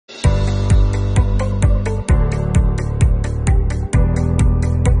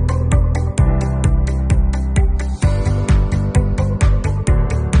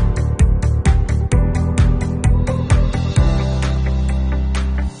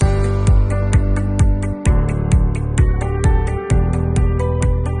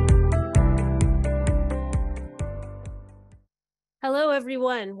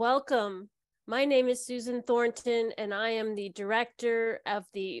everyone. Welcome. My name is Susan Thornton, and I am the director of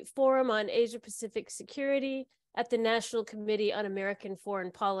the Forum on Asia-Pacific Security at the National Committee on American Foreign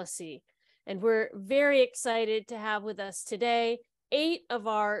Policy. And we're very excited to have with us today 8 of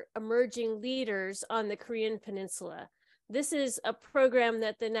our emerging leaders on the Korean Peninsula. This is a program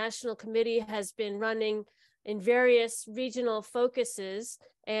that the National Committee has been running in various regional focuses.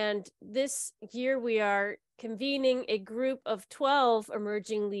 And this year we are convening a group of 12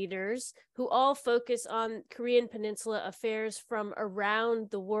 emerging leaders who all focus on Korean Peninsula affairs from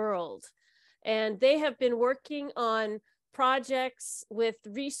around the world. And they have been working on projects with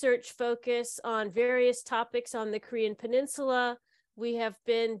research focus on various topics on the Korean Peninsula. We have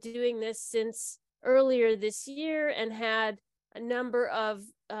been doing this since earlier this year and had a number of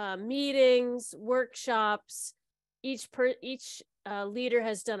meetings, workshops. Each leader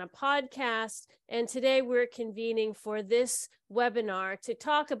has done a podcast, and today we're convening for this webinar to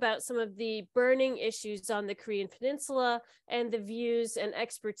talk about some of the burning issues on the Korean Peninsula and the views and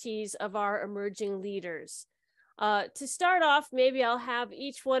expertise of our emerging leaders. To start off, maybe I'll have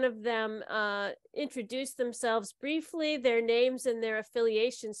each one of them introduce themselves briefly, their names and their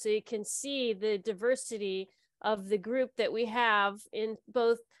affiliations, so you can see the diversity of the group that we have in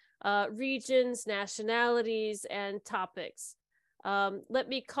both regions, nationalities, and topics. Let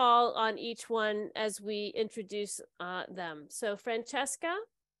me call on each one as we introduce them. So Francesca.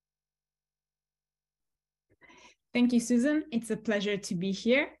 Thank you, Susan. It's a pleasure to be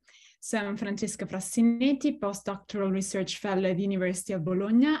here. So I'm Francesca Frassinetti, postdoctoral research fellow at the University of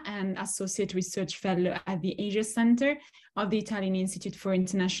Bologna and associate research fellow at the Asia Center of the Italian Institute for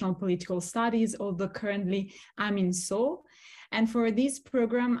International Political Studies, although currently I'm in Seoul. And for this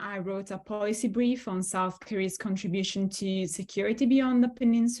program, I wrote a policy brief on South Korea's contribution to security beyond the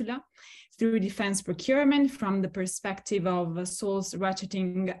peninsula through defense procurement from the perspective of Seoul's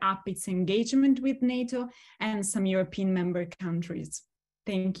ratcheting up its engagement with NATO and some European member countries.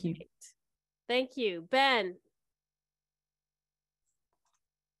 Thank you. Thank you. Ben.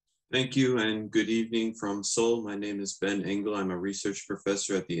 Thank you and good evening from Seoul. My name is Ben Engel. I'm a research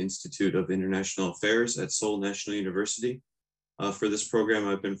professor at the Institute of International Affairs at Seoul National University. For this program,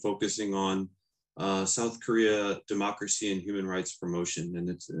 I've been focusing on South Korea democracy and human rights promotion, and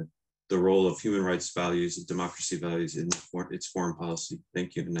it's the role of human rights values and democracy values in its foreign policy.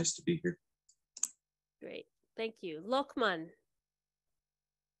 Thank you and nice to be here. Great. Thank you. Lokman.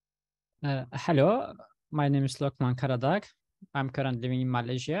 Hello, my name is Lokman Karadag. I'm currently living in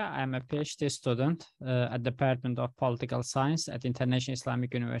Malaysia. I'm a PhD student at the Department of Political Science at International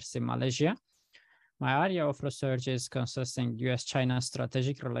Islamic University, Malaysia. My area of research is consisting US-China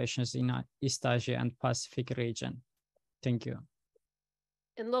strategic relations in East Asia and Pacific region. Thank you.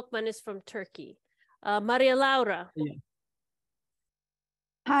 And Lokman is from Turkey. Maria Laura. Yeah.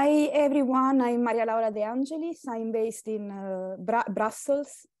 Hi, everyone. I'm Maria Laura De Angelis. I'm based in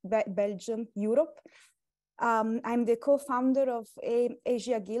Brussels, Belgium, Europe. I'm the co-founder of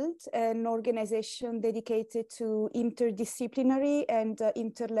Asia Guild, an organization dedicated to interdisciplinary and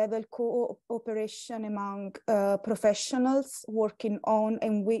interlevel cooperation among professionals working on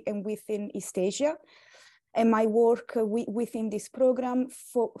and within East Asia. And my work within this program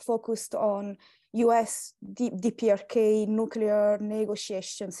focused on US DPRK nuclear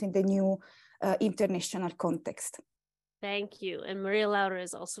negotiations in the new international context. Thank you. And Maria Laura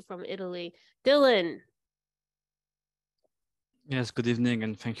is also from Italy. Dylan. Yes, good evening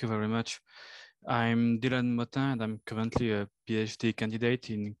and thank you very much. I'm Dylan Motin and I'm currently a PhD candidate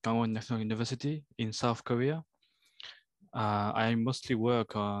in Gangwon National University in South Korea. I mostly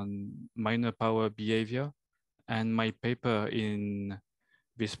work on minor power behavior, and my paper in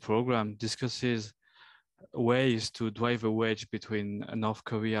this program discusses ways to drive a wedge between North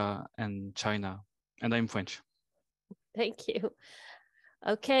Korea and China. And I'm French. Thank you.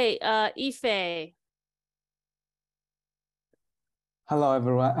 Okay, Ife. Hello,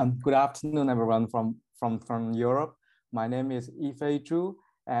 everyone. Good afternoon, everyone from Europe. My name is Ife Zhu,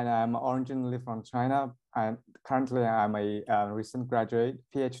 and I'm originally from China. And currently, I'm a recent graduate,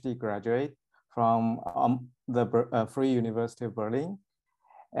 PhD graduate from the Free University of Berlin.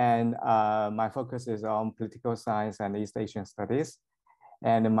 And my focus is on political science and East Asian studies.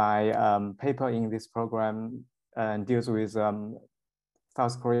 And my paper in this program deals with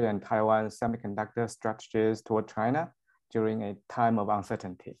South Korea and Taiwan semiconductor strategies toward China during a time of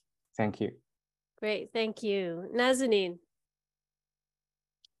uncertainty. Thank you. Great, thank you. Nazanin.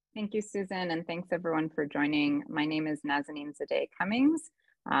 Thank you, Susan, and thanks everyone for joining. My name is Nazanin Zadeh Cummings.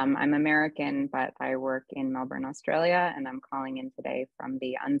 I'm American, but I work in Melbourne, Australia, and I'm calling in today from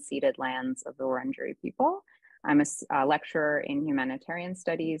the unceded lands of the Wurundjeri people. I'm a lecturer in humanitarian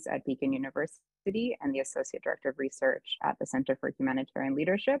studies at Deakin University and the Associate Director of Research at the Center for Humanitarian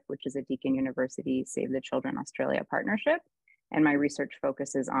Leadership, which is a Deakin University Save the Children Australia partnership. And my research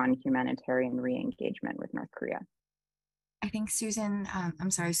focuses on humanitarian re-engagement with North Korea. I think Susan, I'm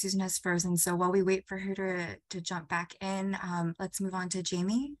sorry, Susan has frozen. So while we wait for her to jump back in, let's move on to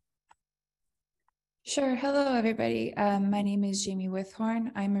Jamie. Sure. Hello, everybody. My name is Jamie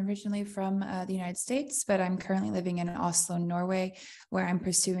Withhorn. I'm originally from the United States, but I'm currently living in Oslo, Norway, where I'm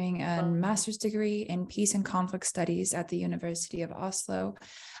pursuing a master's degree in peace and conflict studies at the University of Oslo.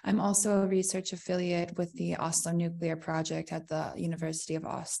 I'm also a research affiliate with the Oslo Nuclear Project at the University of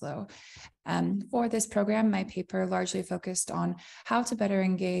Oslo. For this program, my paper largely focused on how to better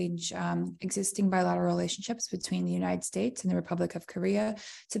engage existing bilateral relationships between the United States and the Republic of Korea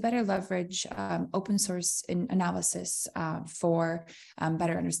to better leverage open source analysis for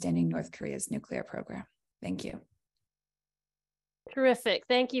better understanding North Korea's nuclear program. Thank you. Terrific.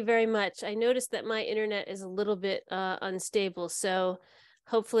 Thank you very much. I noticed that my internet is a little bit unstable, so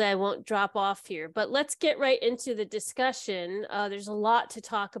hopefully I won't drop off here. But let's get right into the discussion. There's a lot to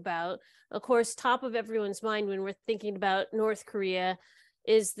talk about. Of course, top of everyone's mind when we're thinking about North Korea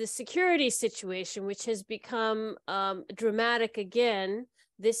is the security situation, which has become dramatic again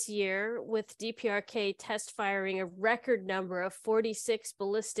this year, with DPRK test firing a record number of 46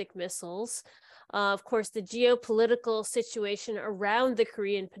 ballistic missiles. Of course, the geopolitical situation around the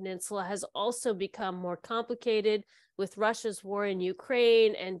Korean Peninsula has also become more complicated with Russia's war in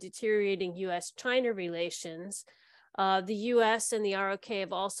Ukraine and deteriorating US-China relations. The US and the ROK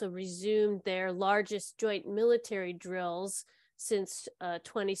have also resumed their largest joint military drills since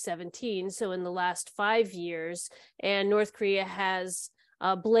 2017, so in the last 5 years, and North Korea has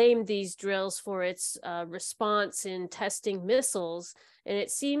blamed these drills for its response in testing missiles. And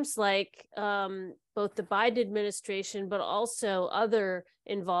it seems like both the Biden administration, but also other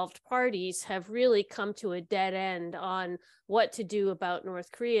involved parties have really come to a dead end on what to do about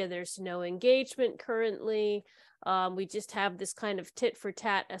North Korea. There's no engagement currently. We just have this kind of tit for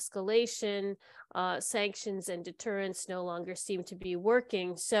tat escalation. Sanctions and deterrence no longer seem to be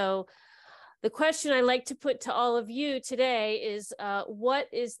working. So the question I like to put to all of you today is, what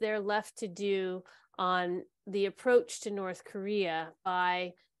is there left to do on the approach to North Korea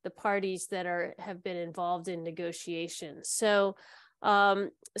by the parties that have been involved in negotiations? So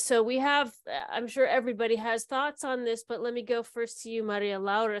we have, I'm sure everybody has thoughts on this, but let me go first to you, Maria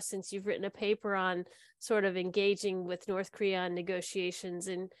Laura, since you've written a paper on sort of engaging with North Korea on negotiations,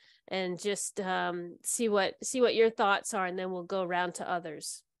 and just see what your thoughts are, and then we'll go around to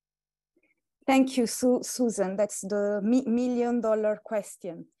others. Thank you, Susan. That's the million-dollar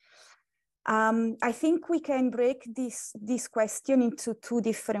question. I think we can break this question into two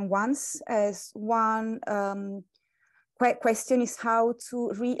different ones. As one question is how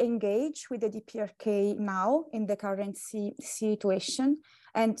to re-engage with the DPRK now in the current situation,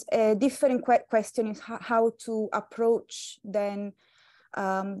 and a different question is how to approach then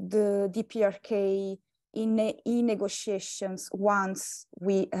the DPRK in negotiations once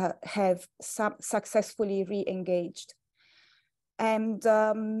we have successfully re-engaged. And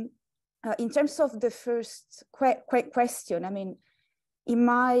in terms of the first question, I mean, in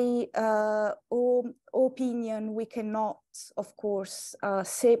my opinion, we cannot, of course,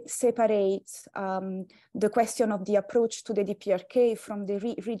 separate the question of the approach to the DPRK from the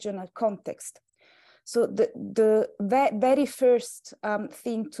regional context. So the very first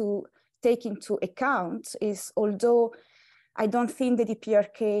thing to take into account is, although I don't think the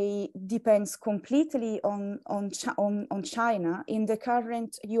DPRK depends completely on China, in the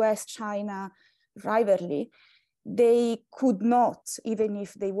current US-China rivalry, they could not, even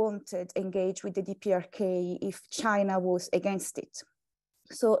if they wanted, engage with the DPRK if China was against it.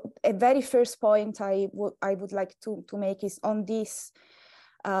 So a very first point I would like to make is on this,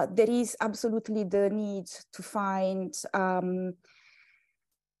 there is absolutely the need to find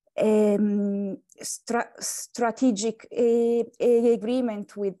strategic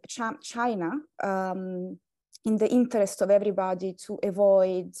agreement with China in the interest of everybody to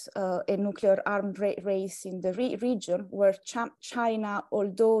avoid a nuclear arms race in the region, where China,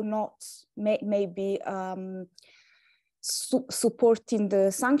 although not maybe supporting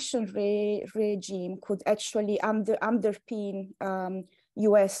the sanction regime, could actually underpin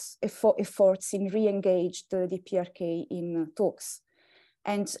US efforts in re-engage the DPRK in talks.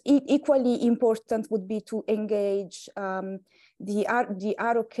 And equally important would be to engage the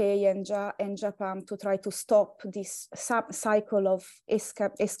ROK and Japan to try to stop this cycle of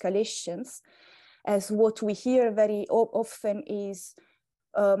escalations, as what we hear very often is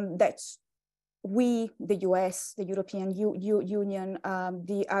that we, the US, the European Union,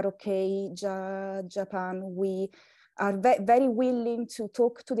 the ROK, Japan, we are very willing to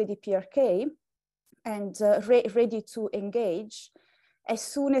talk to the DPRK and ready to engage as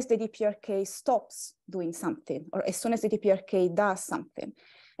soon as the DPRK stops doing something, or as soon as the DPRK does something.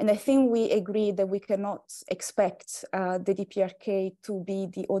 And I think we agree that we cannot expect the DPRK to be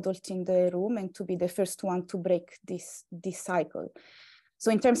the adult in the room and to be the first one to break this cycle. So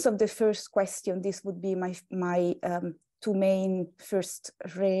in terms of the first question, this would be my two main first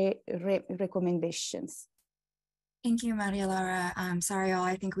recommendations. Thank you, Maria Laura. Sorry, all,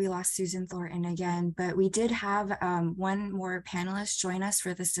 I think we lost Susan Thornton again, but we did have one more panelist join us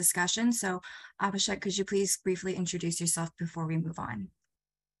for this discussion. So Abhishek, could you please briefly introduce yourself before we move on?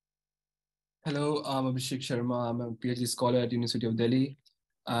 Hello, I'm Abhishek Sharma. I'm a PhD scholar at University of Delhi,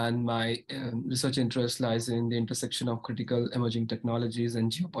 and my research interest lies in the intersection of critical emerging technologies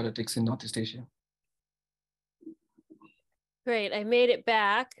and geopolitics in Northeast Asia. Great, I made it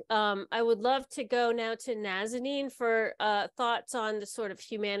back. I would love to go now to Nazanin for thoughts on the sort of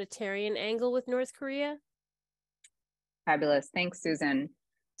humanitarian angle with North Korea. Fabulous, thanks, Susan.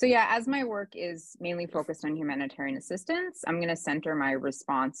 So yeah, as my work is mainly focused on humanitarian assistance, I'm going to center my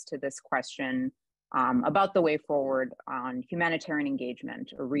response to this question about the way forward on humanitarian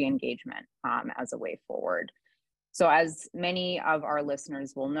engagement or re-engagement as a way forward. So as many of our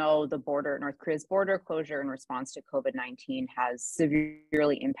listeners will know, North Korea's border closure in response to COVID-19 has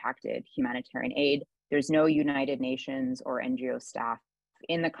severely impacted humanitarian aid. There's no United Nations or NGO staff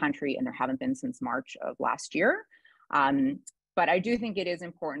in the country, and there haven't been since March of last year. But I do think it is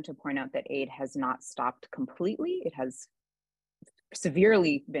important to point out that aid has not stopped completely. It has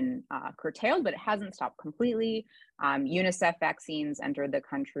severely been curtailed, but it hasn't stopped completely. UNICEF vaccines entered the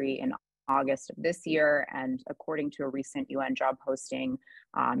country in August of this year, and according to a recent UN job posting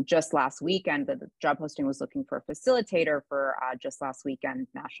just last weekend, the job posting was looking for a facilitator for just last weekend.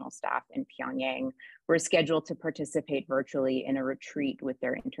 National staff in Pyongyang were scheduled to participate virtually in a retreat with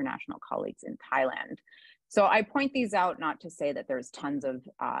their international colleagues in Thailand. So I point these out not to say that there's tons of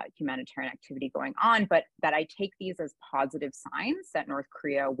humanitarian activity going on, but that I take these as positive signs that North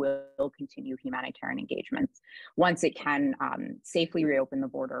Korea will continue humanitarian engagements once it can safely reopen the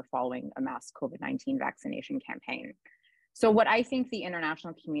border following a mass COVID-19 vaccination campaign. So what I think the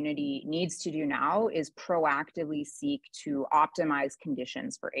international community needs to do now is proactively seek to optimize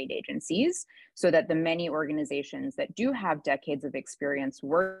conditions for aid agencies so that the many organizations that do have decades of experience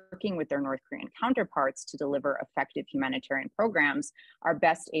working with their North Korean counterparts to deliver effective humanitarian programs are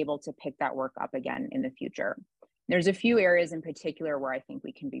best able to pick that work up again in the future. There's a few areas in particular where I think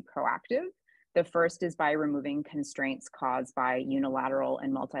we can be proactive. The first is by removing constraints caused by unilateral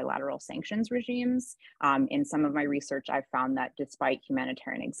and multilateral sanctions regimes. In some of my research, I've found that despite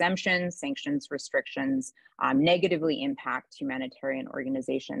humanitarian exemptions, sanctions restrictions negatively impact humanitarian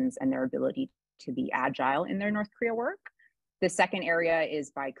organizations and their ability to be agile in their North Korea work. The second area is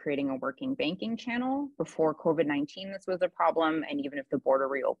by creating a working banking channel. Before COVID-19, this was a problem, and even if the border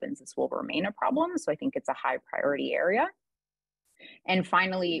reopens, this will remain a problem. So I think it's a high priority area. And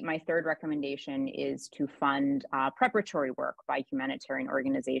finally, my third recommendation is to fund preparatory work by humanitarian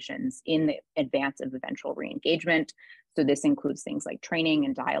organizations in the advance of eventual re-engagement. So this includes things like training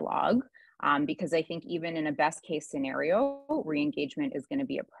and dialogue, because I think even in a best case scenario, re-engagement is going to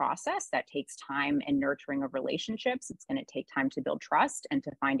be a process that takes time and nurturing of relationships. It's going to take time to build trust and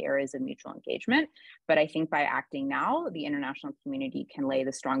to find areas of mutual engagement. But I think by acting now, the international community can lay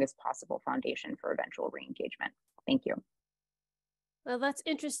the strongest possible foundation for eventual re-engagement. Thank you. Well, that's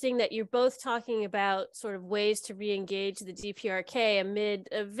interesting that you're both talking about sort of ways to re-engage the DPRK amid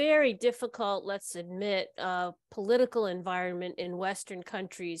a very difficult, let's admit, political environment in Western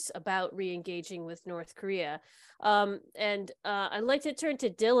countries about re-engaging with North Korea. And I'd like to turn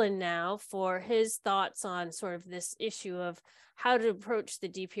to Dylan now for his thoughts on sort of this issue of how to approach the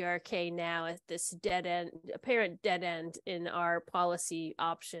DPRK now at this apparent dead end in our policy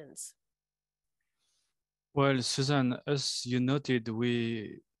options. Well, Susan, as you noted,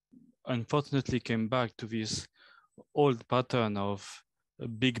 we unfortunately came back to this old pattern of a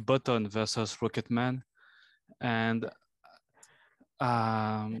big button versus rocket man. And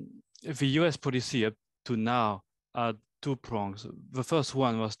the US policy up to now had two prongs. The first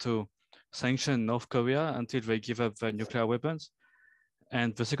one was to sanction North Korea until they give up their nuclear weapons.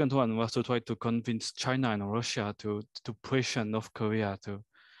 And the second one was to try to convince China and Russia to pressure North Korea to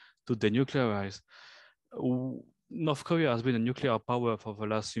denuclearize. North Korea has been a nuclear power for the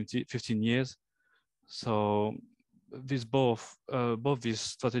last 15 years. So both these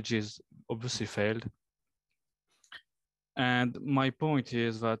strategies obviously failed. And my point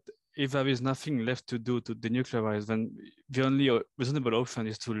is that if there is nothing left to do to denuclearize, then the only reasonable option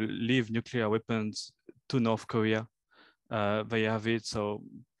is to leave nuclear weapons to North Korea. They have it, so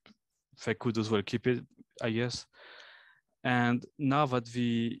they could as well keep it, I guess. And now that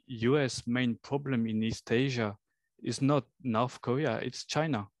the US main problem in East Asia is not North Korea, it's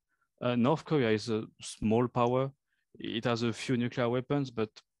China. North Korea is a small power. It has a few nuclear weapons, but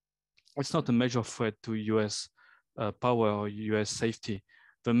it's not a major threat to US power or US safety.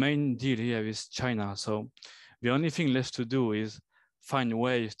 The main deal here is China. So the only thing left to do is find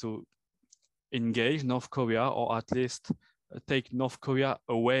ways to engage North Korea, or at least take North Korea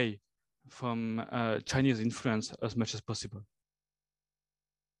away from Chinese influence as much as possible.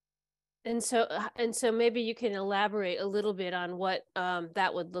 And so maybe you can elaborate a little bit on what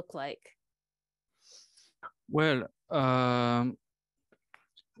that would look like. Well,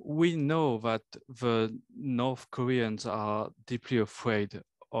 we know that the North Koreans are deeply afraid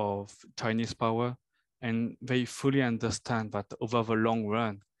of Chinese power, and they fully understand that over the long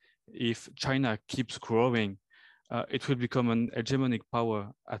run, if China keeps growing, it will become an hegemonic power,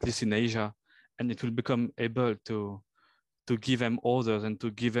 at least in Asia, and it will become able to give them orders and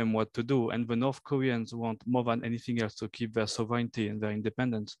to give them what to do. And the North Koreans want more than anything else to keep their sovereignty and their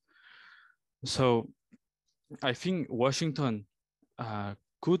independence. So I think Washington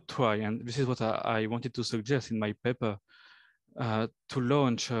could try, and this is what I wanted to suggest in my paper, to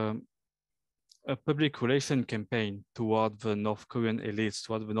launch a public relation campaign toward the North Korean elites,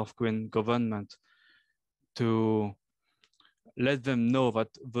 toward the North Korean government, to let them know that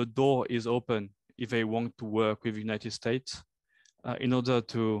the door is open if they want to work with the United States, in order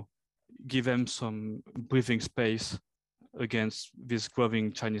to give them some breathing space against this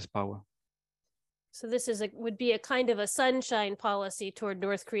growing Chinese power. So this would be a kind of a sunshine policy toward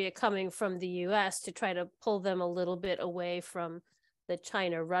North Korea coming from the US to try to pull them a little bit away from the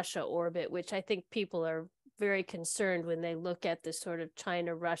China-Russia orbit, which I think people are very concerned when they look at the sort of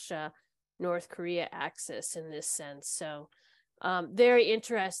China-Russia, North Korea axis in this sense. So very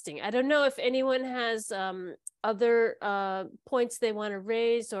interesting. I don't know if anyone has other points they want to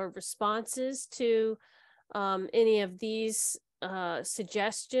raise or responses to any of these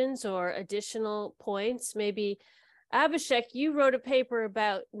suggestions or additional points. Maybe Abhishek, you wrote a paper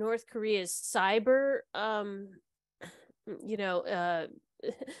about North Korea's cyber,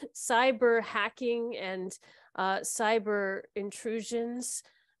 cyber hacking and cyber intrusions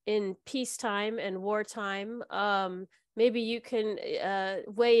in peacetime and wartime. Maybe you can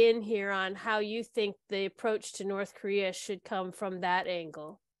weigh in here on how you think the approach to North Korea should come from that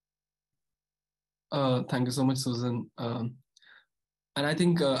angle. Thank you so much, Susan. And I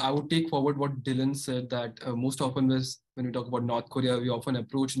think I would take forward what Dylan said, that most often when we talk about North Korea, we often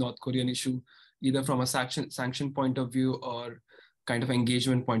approach North Korean issue either from a sanction point of view or kind of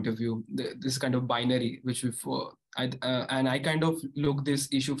engagement point of view. This kind of binary, which and I kind of look this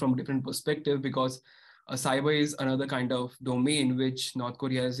issue from a different perspective, because cyber is another kind of domain which North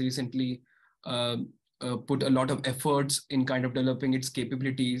Korea has recently put a lot of efforts in kind of developing its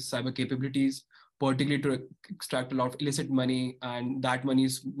capabilities, cyber capabilities, particularly to extract a lot of illicit money, and that money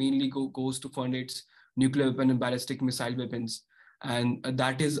is mainly goes to fund its nuclear weapon and ballistic missile weapons. And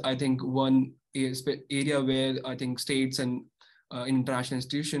that is, I think, one area where I think states and international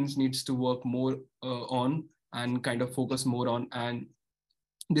institutions needs to work more on and kind of focus more on. And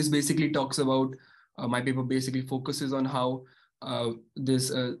this basically talks about, my paper basically focuses on how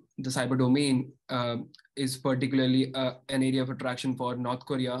the cyber domain is particularly an area of attraction for North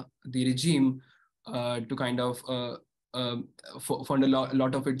Korea, the regime, to kind of fund a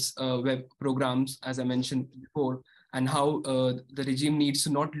lot of its web programs, as I mentioned before, and how the regime needs to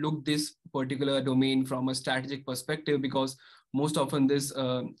not look this particular domain from a strategic perspective, because most often this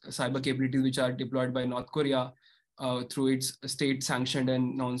cyber capabilities which are deployed by North Korea through its state-sanctioned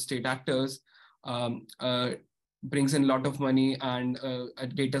and non-state actors brings in a lot of money, and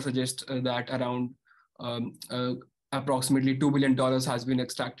data suggests that around approximately $2 billion has been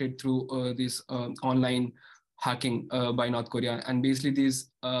extracted through this online hacking by North Korea. And basically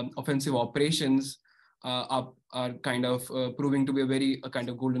these offensive operations are kind of proving to be a very kind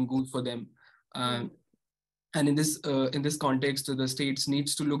of golden goose for them. And in this context, the states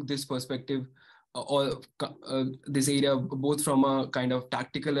needs to look this perspective or this area both from a kind of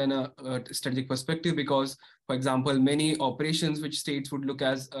tactical and a strategic perspective, because, for example, many operations which states would look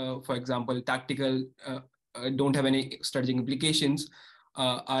as, for example, tactical, don't have any strategic implications,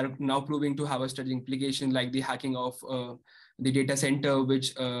 are now proving to have a strategic implication, like the hacking of the data center,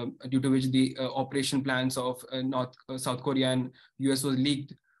 which due to which the operation plans of South Korea and US was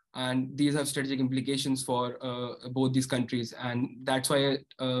leaked. And these have strategic implications for both these countries. And that's why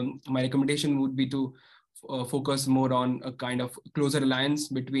my recommendation would be to focus more on a kind of closer alliance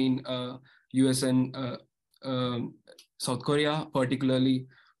between US and South Korea, particularly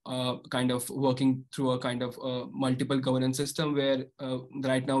kind of working through a kind of multiple governance system where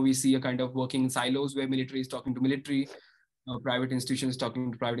right now we see a kind of working in silos where military is talking to military, private institutions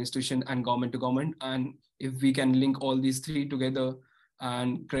talking to private institution, and government to government. And if we can link all these three together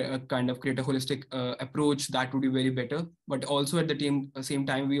and kind of create a holistic approach, that would be very better. But also at the same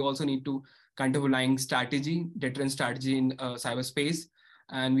time, we also need to kind of align strategy, deterrence strategy in cyberspace.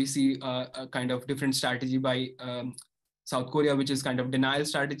 And we see a kind of different strategy by South Korea, which is kind of denial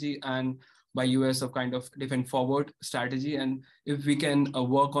strategy, and by US of kind of defend forward strategy. And if we can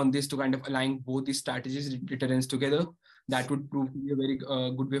work on this to kind of align both these strategies, deterrence together, that would prove to be a very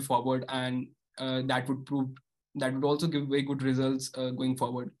good way forward. And that would also give very good results going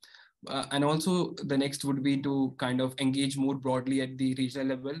forward. And also the next would be to kind of engage more broadly at the regional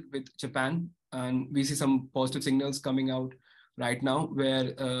level with Japan. And we see some positive signals coming out right now where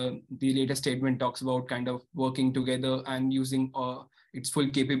the latest statement talks about kind of working together and using its full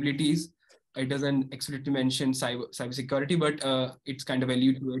capabilities. It doesn't explicitly mention cybersecurity, but it's kind of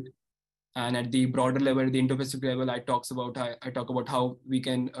allude to it. And at the broader level, the Indo-Pacific level, I talk about how we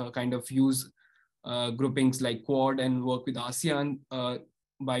can kind of use groupings like Quad and work with ASEAN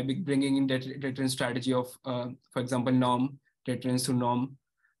by bringing in deterrence strategy of, for example, norm, deterrence to norm.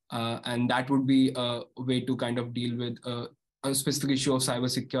 And that would be a way to kind of deal with a specific issue of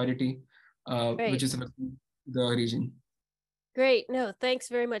cybersecurity, which is the region. Great. No, thanks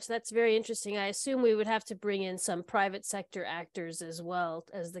very much. That's very interesting. I assume we would have to bring in some private sector actors as well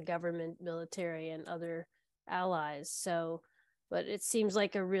as the government, military, and other allies. So, but it seems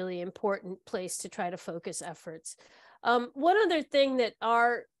like a really important place to try to focus efforts. One other thing that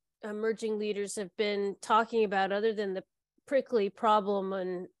our emerging leaders have been talking about, other than the prickly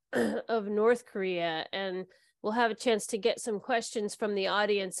problem of North Korea, and we'll have a chance to get some questions from the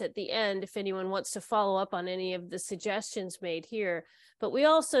audience at the end if anyone wants to follow up on any of the suggestions made here. But we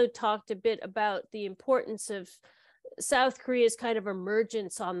also talked a bit about the importance of South Korea's kind of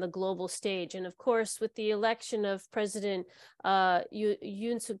emergence on the global stage. And of course, with the election of President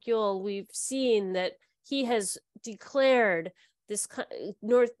Yoon Suk-yeol, we've seen that he has declared this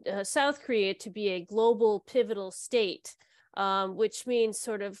South Korea to be a global pivotal state, which means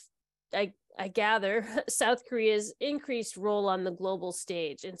sort of, I gather, South Korea's increased role on the global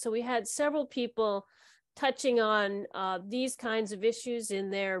stage. And so we had several people touching on these kinds of issues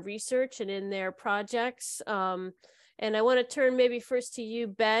in their research and in their projects. And I want to turn maybe first to you,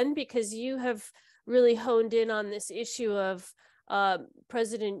 Ben, because you have really honed in on this issue of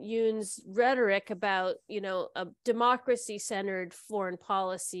President Yoon's rhetoric about, a democracy-centered foreign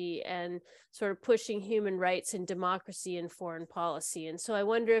policy and sort of pushing human rights and democracy in foreign policy. And so I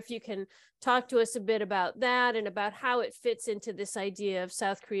wonder if you can talk to us a bit about that and about how it fits into this idea of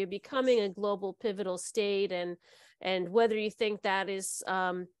South Korea becoming a global pivotal state, and whether you think that is,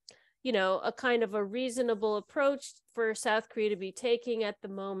 a kind of a reasonable approach for South Korea to be taking at the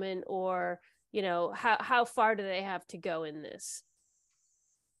moment, or how far do they have to go in this?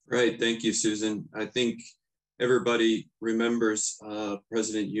 Right. Thank you, Susan. I think everybody remembers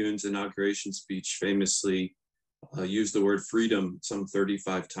President Yoon's inauguration speech famously used the word freedom some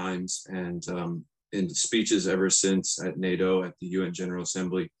 35 times. And in speeches ever since at NATO, at the UN General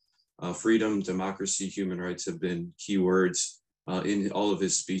Assembly, freedom, democracy, human rights have been key words in all of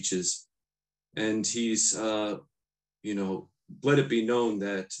his speeches. And he's, let it be known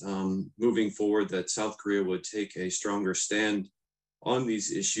that moving forward, that South Korea would take a stronger stand on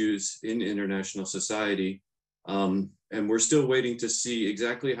these issues in international society. And we're still waiting to see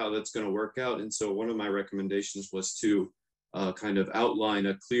exactly how that's going to work out. And so one of my recommendations was to kind of outline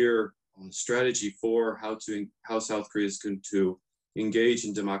a clear strategy for how South Korea is going to engage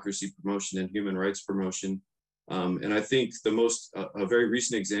in democracy promotion and human rights promotion. And I think a very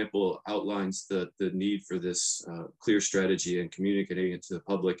recent example outlines the need for this clear strategy and communicating it to the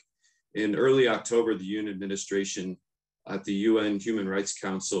public. In early October, the Yoon administration at the UN Human Rights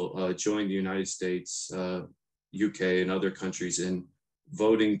Council joined the United States, UK, and other countries in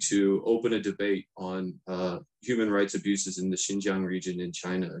voting to open a debate on human rights abuses in the Xinjiang region in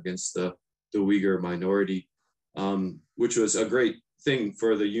China against the Uyghur minority, which was a great thing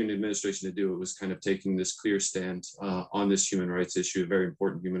for the Yoon administration to do. It was kind of taking this clear stand on this human rights issue, a very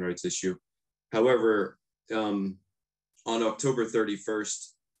important human rights issue. However, on October 31st,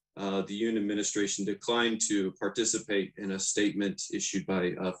 the Yoon administration declined to participate in a statement issued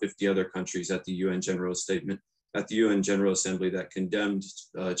by 50 other countries at the UN General at the UN General Assembly that condemned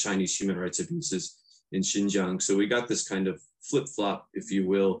Chinese human rights abuses in Xinjiang. So we got this kind of flip-flop, if you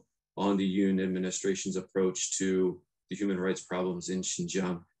will, on the Yoon administration's approach to the human rights problems in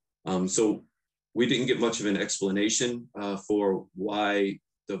Xinjiang. So we didn't get much of an explanation for why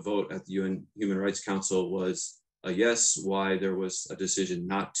the vote at the UN Human Rights Council was a yes, why there was a decision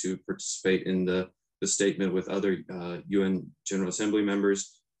not to participate in the statement with other UN General Assembly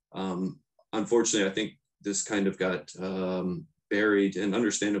members. Unfortunately, I think this kind of got buried, and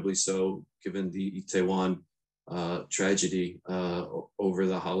understandably so, given the Itaewon tragedy over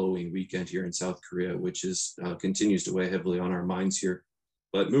the Halloween weekend here in South Korea, which is continues to weigh heavily on our minds here.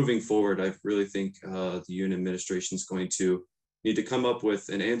 But moving forward, I really think the Yoon administration is going to need to come up with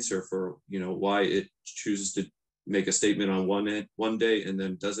an answer for why it chooses to make a statement on one day and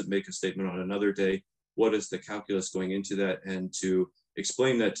then doesn't make a statement on another day. What is the calculus going into that, and to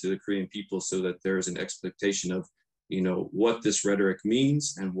explain that to the Korean people so that there is an expectation of what this rhetoric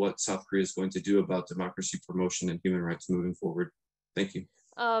means and what South Korea is going to do about democracy promotion and human rights moving forward. Thank you.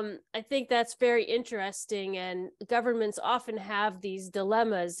 I think that's very interesting, and governments often have these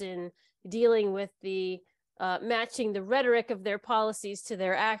dilemmas in dealing with the matching the rhetoric of their policies to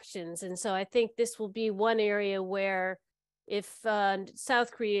their actions. And so I think this will be one area where if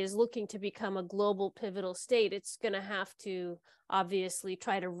South Korea is looking to become a global pivotal state, it's going to have to obviously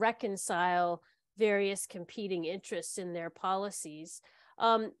try to reconcile various competing interests in their policies.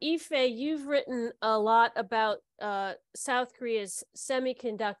 Ife, you've written a lot about South Korea's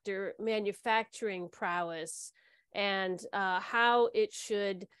semiconductor manufacturing prowess and how it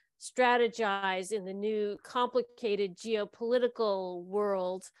should strategize in the new complicated geopolitical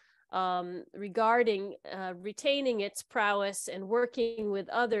world regarding retaining its prowess and working with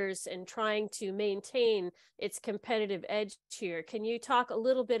others and trying to maintain its competitive edge here. Can you talk a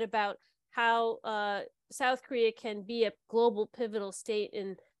little bit about how South Korea can be a global pivotal state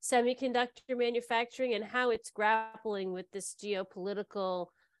in semiconductor manufacturing and how it's grappling with this geopolitical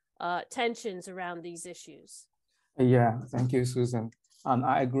tensions around these issues? Yeah, thank you, Susan.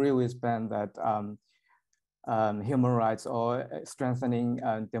 I agree with Ben that human rights or strengthening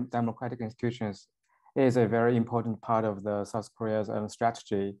democratic institutions is a very important part of the South Korea's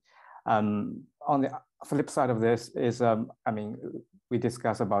strategy. On the flip side of this is, we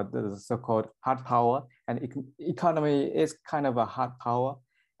discuss about the so-called hard power, and economy is kind of a hard power,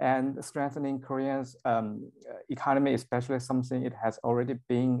 and strengthening Korea's economy, especially something it has already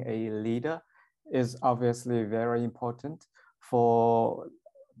been a leader, is obviously very important for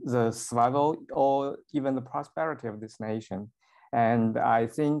the survival or even the prosperity of this nation. And I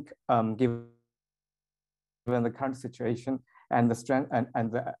think given the current situation and the strength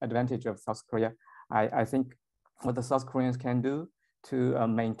and the advantage of South Korea, I think what the South Koreans can do to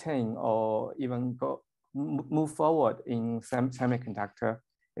maintain or even move forward in semiconductor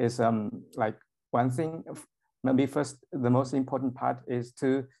is like one thing. Maybe first, the most important part is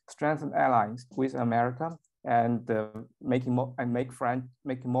to strengthen allies with America and making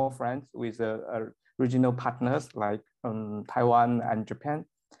more friends with regional partners like Taiwan and Japan.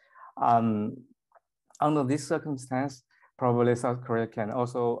 Under this circumstance, probably South Korea can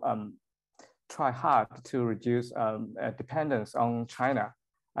also try hard to reduce dependence on China.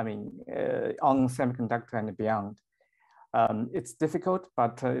 On semiconductor and beyond. It's difficult,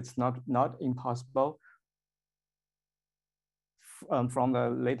 but it's not impossible. From the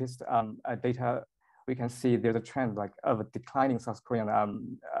latest data, we can see there's a trend of a declining South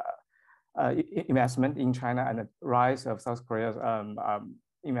Korean investment in China and a rise of South Korea's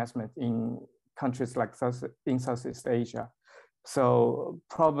investment in countries like Southeast Asia. So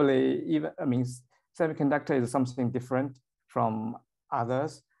probably semiconductor is something different from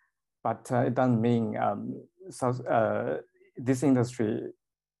others, but it doesn't mean this industry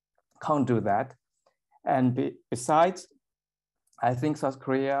can't do that. And besides, I think South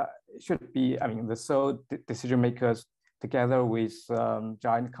Korea should be, the sole decision makers together with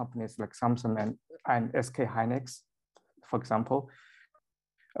giant companies like Samsung and SK Hynix, for example,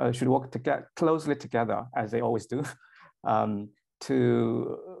 should work closely together, as they always do,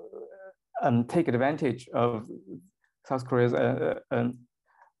 to take advantage of South Korea's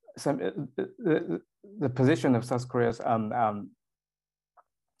the position of South Korea's in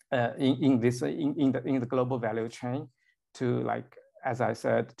the global value chain, to, like as I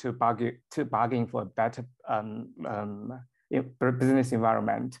said, to bargain for a better business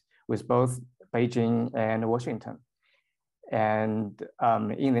environment with both Beijing and Washington. And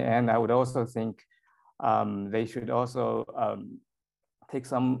in the end, I would also think they should also take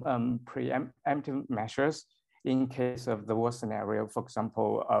some preemptive measures in case of the worst scenario. For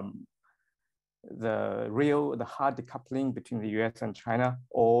example, the hard decoupling between the US and China,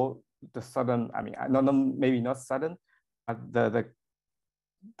 or the sudden, I mean, maybe not sudden, but the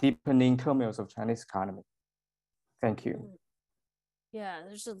deepening turmoils of Chinese economy? Thank you. Yeah,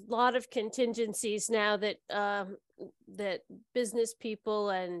 there's a lot of contingencies now that that business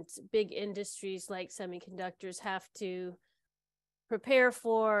people and big industries like semiconductors have to prepare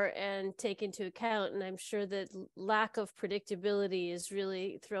for and take into account. And I'm sure that lack of predictability is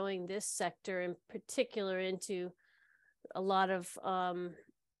really throwing this sector in particular into a lot of,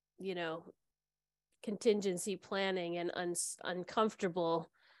 you know, contingency planning and uncomfortable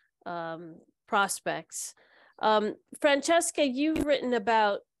prospects. Francesca, you've written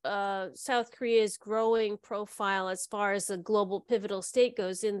about South Korea's growing profile as far as the global pivotal state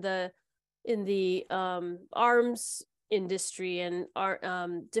goes in the arms industry and our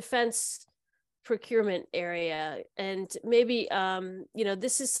defense procurement area. And maybe, you know,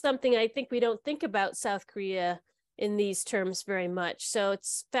 this is something I think we don't think about South Korea in these terms very much. So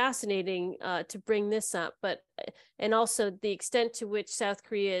it's fascinating to bring this up, and also the extent to which South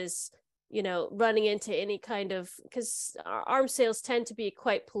Korea is, you know, running into any kind of, because arms sales tend to be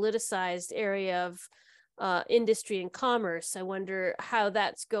quite politicized area of industry and commerce. I wonder how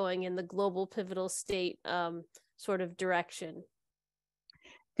that's going in the global pivotal state sort of direction.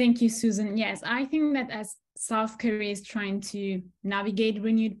 Thank you, Susan. Yes, I think that as South Korea is trying to navigate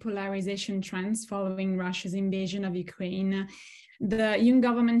renewed polarization trends following Russia's invasion of Ukraine, the Yoon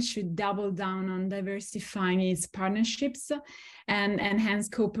government should double down on diversifying its partnerships and enhance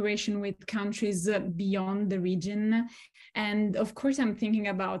cooperation with countries beyond the region. And of course, I'm thinking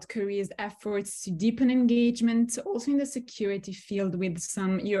about Korea's efforts to deepen engagement also in the security field with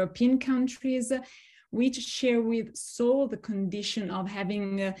some European countries, which share with Seoul the condition of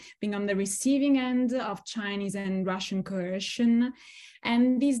having been on the receiving end of Chinese and Russian coercion.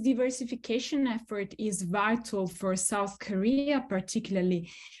 And this diversification effort is vital for South Korea, particularly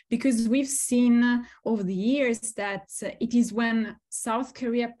because we've seen over the years that it is when South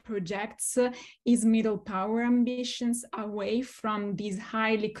Korea projects its middle power ambitions away from these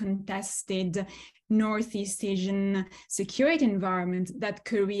highly contested Northeast Asian security environment that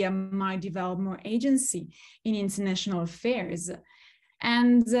Korea might develop more agency in international affairs.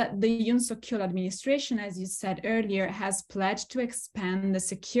 And the Yoon Suk-yeol administration, as you said earlier, has pledged to expand the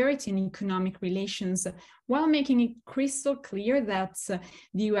security and economic relations while making it crystal clear that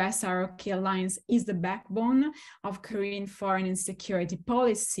the US-ROK alliance is the backbone of Korean foreign and security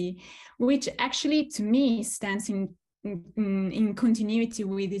policy, which actually, to me, stands in continuity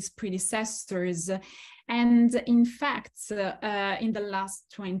with its predecessors. And in fact, in the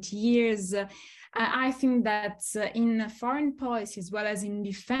last 20 years, I think that in foreign policy as well as in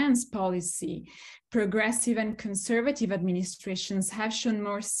defense policy, progressive and conservative administrations have shown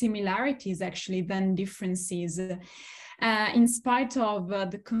more similarities actually than differences. In spite of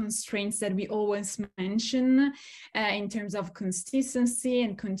the constraints that we always mention in terms of consistency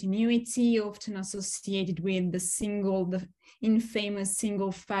and continuity, often associated with the infamous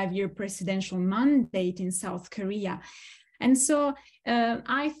single 5-year presidential mandate in South Korea. And so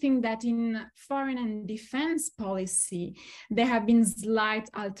I think that in foreign and defense policy, there have been slight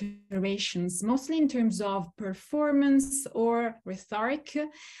alterations, mostly in terms of performance or rhetoric,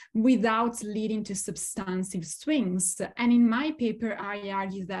 without leading to substantive swings. And in my paper, I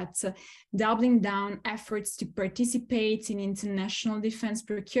argue that doubling down efforts to participate in international defense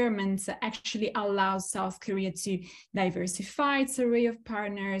procurement actually allows South Korea to diversify its array of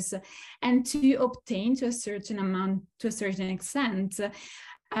partners and to obtain to a certain extent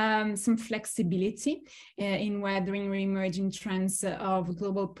some flexibility in weathering re-emerging trends of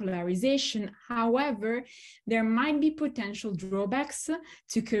global polarization. However, there might be potential drawbacks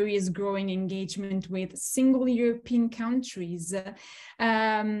to Korea's growing engagement with single European countries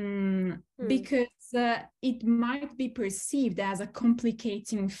because it might be perceived as a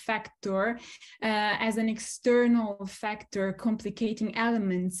complicating factor, as an external factor, complicating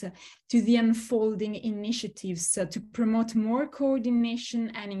elements to the unfolding initiatives to promote more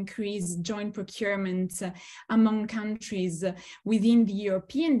coordination and increase joint procurement among countries within the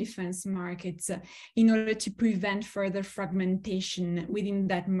European defense market in order to prevent further fragmentation within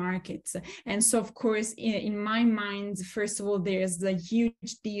that market. And so, of course, in my mind, first of all, there's the huge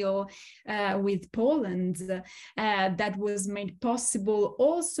deal with Poland that was made possible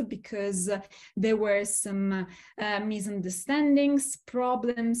also because there were some misunderstandings,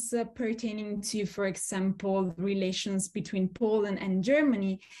 problems pertaining to, for example, relations between Poland and Germany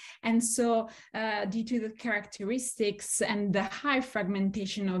economy. And so due to the characteristics and the high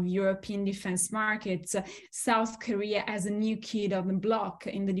fragmentation of European defense markets, South Korea, as a new kid on the block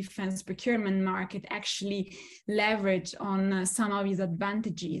in the defense procurement market, actually leveraged on some of its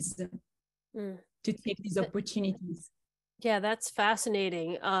advantages to take these opportunities. Yeah, that's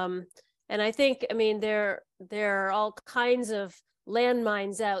fascinating. And I think, I mean, there are all kinds of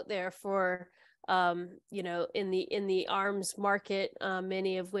landmines out there for, you know, in the arms market,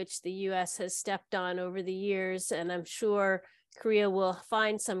 many of which the U.S. has stepped on over the years, and I'm sure Korea will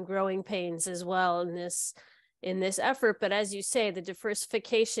find some growing pains as well in this effort. But as you say, the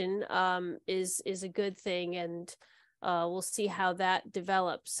diversification is a good thing, and we'll see how that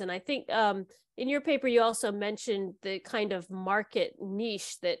develops. And I think in your paper, you also mentioned the kind of market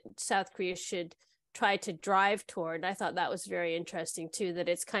niche that South Korea should try to drive toward. I thought that was very interesting too, that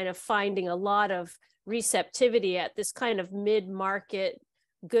it's kind of finding a lot of receptivity at this kind of mid-market,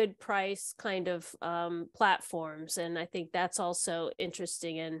 good price kind of platforms. And I think that's also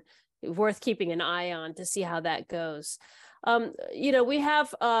interesting and worth keeping an eye on to see how that goes. You know, we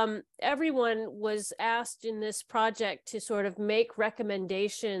have, everyone was asked in this project to sort of make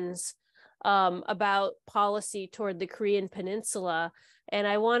recommendations about policy toward the Korean Peninsula. And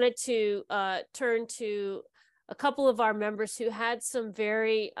I wanted to turn to a couple of our members who had some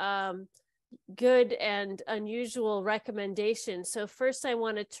very good and unusual recommendations. So first I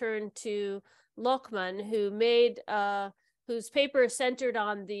want to turn to Lokman, who made, whose paper centered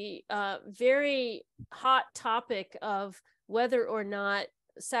on the very hot topic of whether or not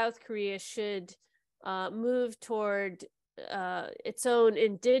South Korea should move toward its own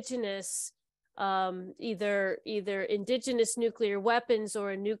indigenous, either indigenous nuclear weapons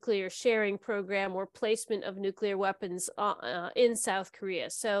or a nuclear sharing program or placement of nuclear weapons in South Korea.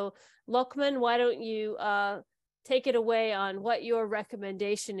 So Lokman, why don't you take it away on what your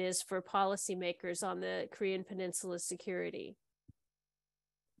recommendation is for policymakers on the Korean Peninsula's security?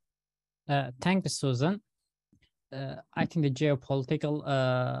 Thank you, Susan. I think the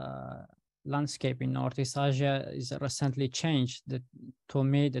geopolitical landscape in Northeast Asia is recently changed. To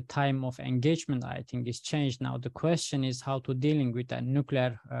me, the time of engagement, I think, is changed now. The question is how to dealing with a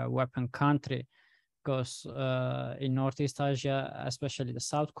nuclear weapon country, because in Northeast Asia, especially the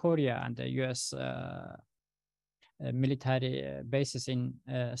South Korea and the US military bases in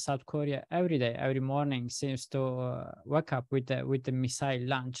South Korea, every day, every morning seems to wake up with the missile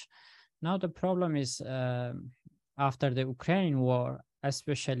launch. Now the problem is after the Ukraine war,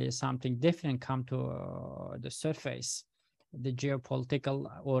 especially something different come to the surface. The geopolitical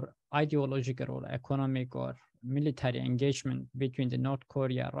or ideological or economic or military engagement between the North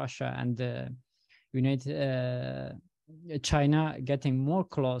Korea, Russia, and the China getting more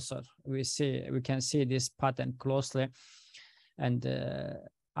closer. We can see this pattern closely, and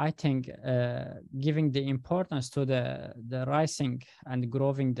I think giving the importance to the rising and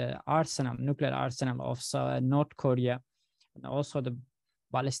growing the arsenal, nuclear arsenal of North Korea, and also the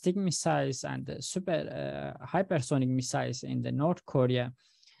ballistic missiles and the super hypersonic missiles in the North Korea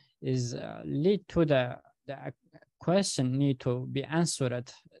is lead to the question need to be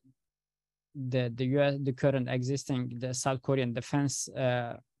answered. The current existing the South Korean defense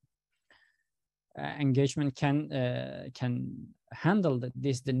engagement can handle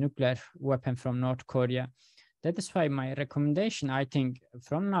the nuclear weapon from North Korea. That is why my recommendation, I think,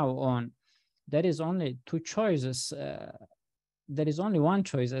 from now on, there is only two choices. There is only one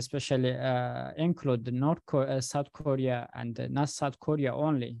choice, especially include the South Korea and not South Korea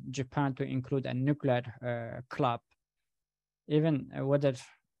only, Japan to include a nuclear club. Even whether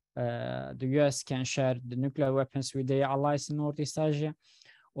the US can share the nuclear weapons with their allies in Northeast Asia,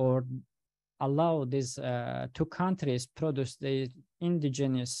 or allow these two countries produce the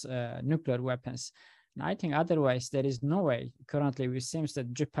indigenous nuclear weapons. And I think otherwise there is no way. Currently, it seems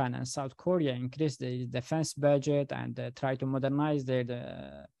that Japan and South Korea increase the defense budget and try to modernize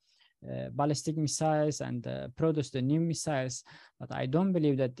their ballistic missiles and produce the new missiles. But I don't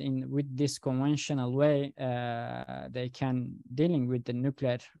believe that with this conventional way, they can dealing with the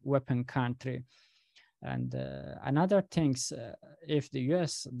nuclear weapon country. And another things, if the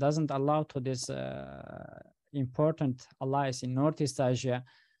US doesn't allow to this important allies in Northeast Asia,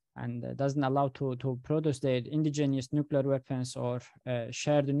 and doesn't allow to produce their indigenous nuclear weapons or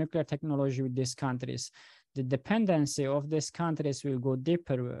share the nuclear technology with these countries, the dependency of these countries will go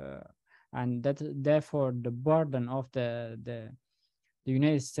deeper, and that therefore the burden of the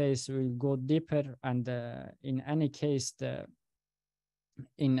United States will go deeper. And in any case,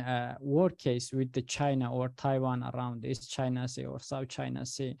 in a war case with the China or Taiwan around East China Sea or South China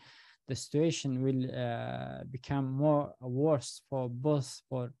Sea, the situation will become more worse for both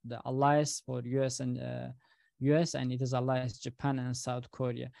for the allies, for US and its allies, Japan and South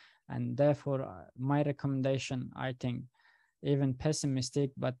Korea. And therefore, my recommendation, I think, even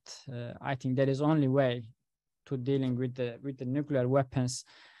pessimistic, but I think there is only way to dealing with the nuclear weapons,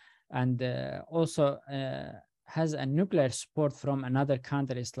 and also has a nuclear support from another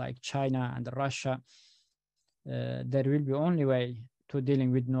countries like China and Russia. There will be only way to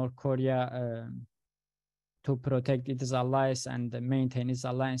dealing with North Korea to protect its allies and maintain its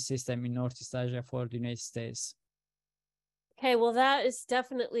alliance system in Northeast Asia for the United States. Okay, well, that is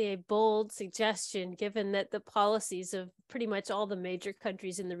definitely a bold suggestion, given that the policies of pretty much all the major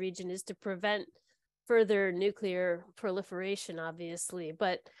countries in the region is to prevent further nuclear proliferation, obviously.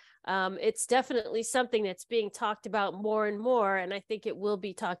 But it's definitely something that's being talked about more and more, and I think it will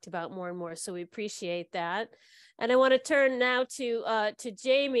be talked about more and more. So we appreciate that. And I want to turn now to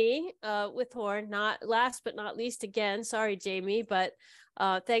Jamie Withorn, not last but not least again. Sorry, Jamie, but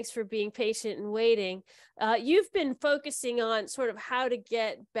thanks for being patient and waiting. You've been focusing on sort of how to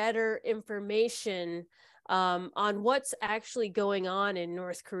get better information on what's actually going on in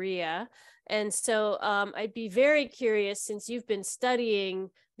North Korea. And so I'd be very curious, since you've been studying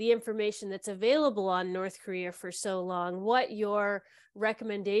the information that's available on North Korea for so long, what your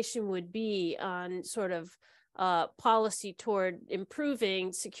recommendation would be on sort of policy toward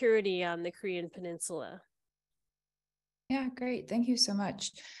improving security on the Korean Peninsula. Yeah, great. Thank you so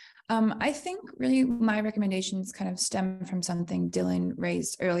much. I think really my recommendations kind of stem from something Dylan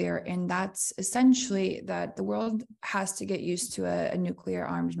raised earlier, and that's essentially that the world has to get used to a nuclear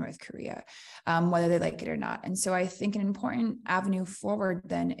armed North Korea, whether they like it or not. And so I think an important avenue forward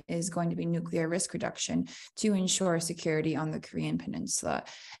then is going to be nuclear risk reduction to ensure security on the Korean Peninsula.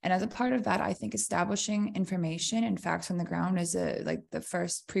 And as a part of that, I think establishing information and facts on the ground is the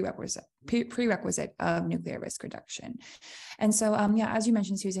first prerequisite of nuclear risk reduction. And so, yeah, as you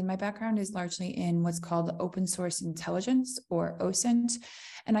mentioned, Susan, my background is largely in what's called open source intelligence, or OSINT.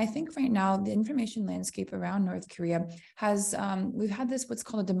 And I think right now the information landscape around North Korea has, we've had this what's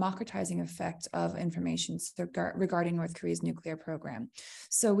called a democratizing effect of information regarding North Korea's nuclear program.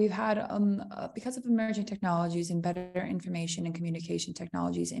 So we've had, because of emerging technologies and better information and communication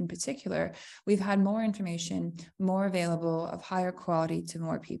technologies in particular, we've had more information, more available, of higher quality to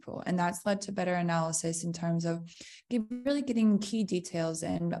more people. And that's led to better analysis in terms of really getting key details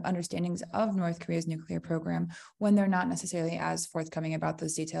and understandings of North Korea's nuclear program when they're not necessarily as forthcoming about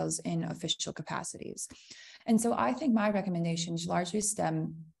those details in official capacities. And so I think my recommendations largely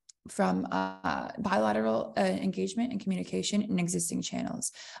stem from bilateral engagement and communication in existing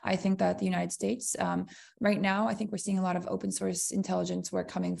channels. I think that the United States, right now, I think we're seeing a lot of open source intelligence work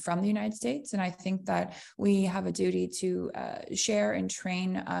coming from the United States. And I think that we have a duty to share and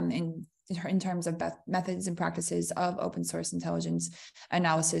train in terms of methods and practices of open source intelligence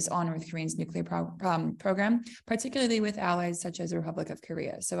analysis on North Korea's nuclear program, particularly with allies such as the Republic of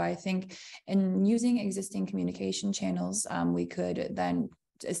Korea. So I think in using existing communication channels, we could then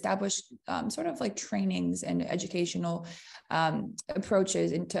establish sort of like trainings and educational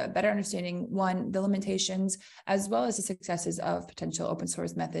approaches into better understanding, one, the limitations, as well as the successes of potential open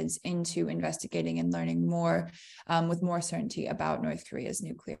source methods into investigating and learning more with more certainty about North Korea's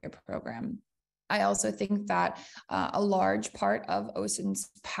nuclear program. I also think that a large part of OSINT's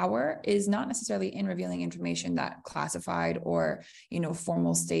power is not necessarily in revealing information that classified or,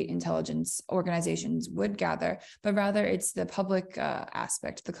 formal state intelligence organizations would gather, but rather it's the public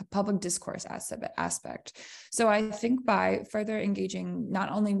aspect, the public discourse aspect. So I think by further engaging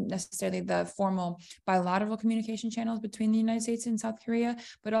not only necessarily the formal bilateral communication channels between the United States and South Korea,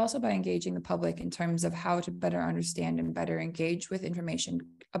 but also by engaging the public in terms of how to better understand and better engage with information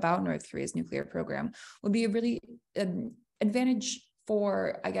about North Korea's nuclear program would be a really advantage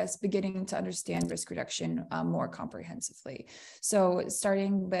for, I guess, beginning to understand risk reduction more comprehensively. So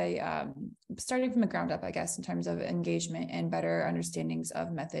starting from the ground up, I guess, in terms of engagement and better understandings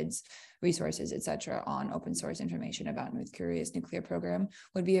of methods, resources, et cetera, on open source information about North Korea's nuclear program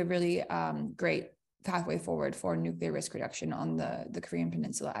would be a really great pathway forward for nuclear risk reduction on the Korean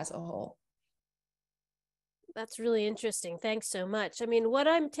Peninsula as a whole. That's really interesting. Thanks so much. I mean, what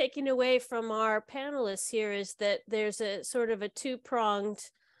I'm taking away from our panelists here is that there's a sort of a two-pronged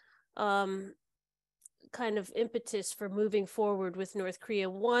kind of impetus for moving forward with North Korea.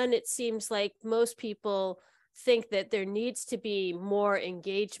 One, it seems like most people think that there needs to be more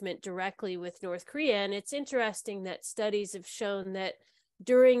engagement directly with North Korea. And it's interesting that studies have shown that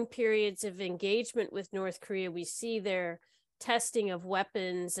during periods of engagement with North Korea, we see their testing of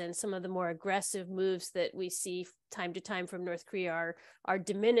weapons and some of the more aggressive moves that we see time to time from North Korea are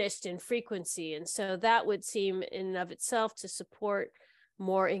diminished in frequency. And so that would seem in and of itself to support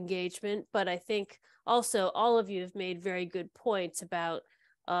more engagement. But I think also all of you have made very good points about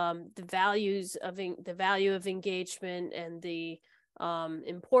the value of engagement and the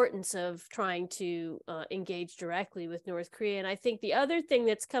importance of trying to engage directly with North Korea. And I think the other thing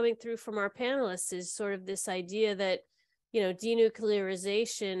that's coming through from our panelists is sort of this idea that,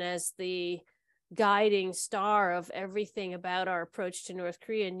 denuclearization as the guiding star of everything about our approach to North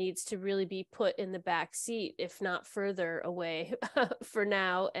Korea needs to really be put in the back seat, if not further away for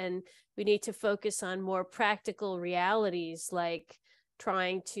now. And we need to focus on more practical realities, like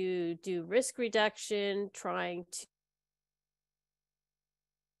trying to do risk reduction,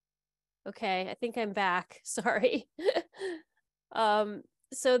 Okay, I think I'm back. Sorry.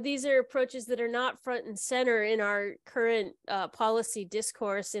 So these are approaches that are not front and center in our current policy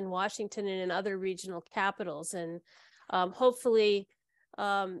discourse in Washington and in other regional capitals. And hopefully,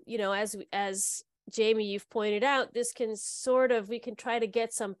 as Jamie, you've pointed out, this can we can try to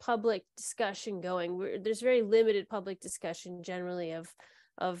get some public discussion going. There's very limited public discussion generally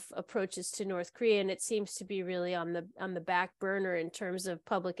of approaches to North Korea, and it seems to be really on the back burner in terms of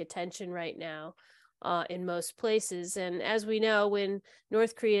public attention right now in most places. And as we know, when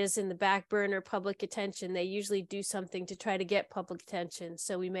North Korea is in the back burner public attention, they usually do something to try to get public attention.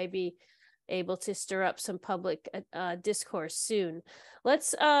 So we may be able to stir up some public discourse soon.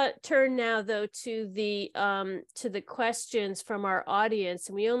 Let's turn now, though, to the questions from our audience.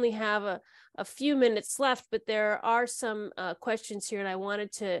 And we only have a few minutes left, but there are some questions here, and I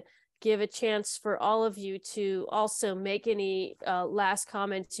wanted to give a chance for all of you to also make any last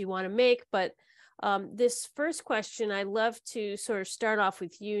comments you want to make. But this first question, I'd love to sort of start off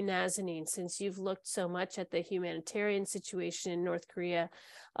with you, Nazanin, since you've looked so much at the humanitarian situation in North Korea.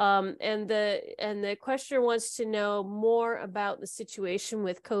 And the questioner wants to know more about the situation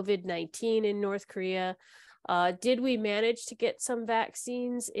with COVID-19 in North Korea. Did we manage to get some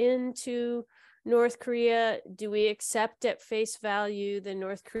vaccines into North Korea? Do we accept at face value the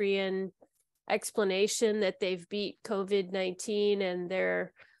North Korean explanation that they've beat COVID-19 and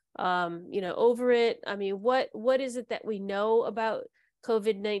they're over it? I mean, what is it that we know about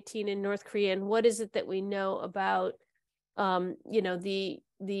COVID-19 in North Korea, and what is it that we know about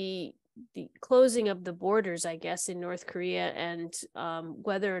the closing of the borders, I guess, in North Korea, and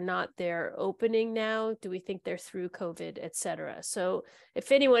whether or not they're opening now? Do we think they're through COVID, etc.? So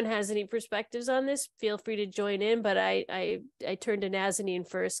if anyone has any perspectives on this, feel free to join in, but I turn to Nazanin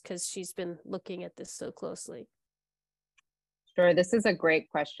first because she's been looking at this so closely. Sure, this is a great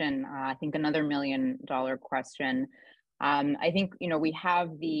question. I think another $1 million question. I think, we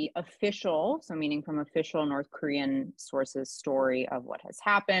have the official, so meaning from official North Korean sources, story of what has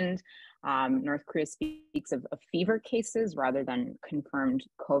happened. North Korea speaks of fever cases rather than confirmed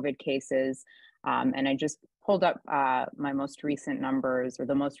COVID cases. And I just pulled up my most recent numbers, or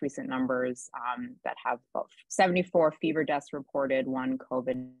the most recent numbers that have about 74 fever deaths reported, 1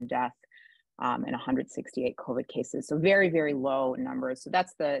 COVID death, and 168 COVID cases. So very, very low numbers. So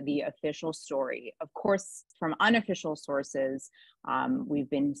that's the official story. Of course, from unofficial sources, we've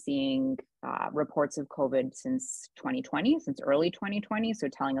been seeing reports of COVID since 2020, since early 2020. So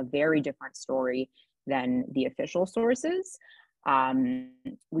telling a very different story than the official sources.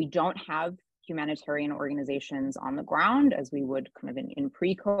 We don't have humanitarian organizations on the ground as we would kind of in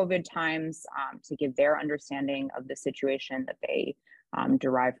pre-COVID times to give their understanding of the situation that they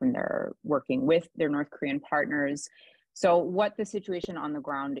derive from their working with their North Korean partners. So what the situation on the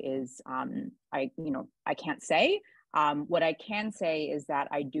ground is, I can't say. What I can say is that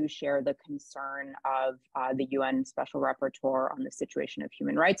I do share the concern of the UN Special Rapporteur on the situation of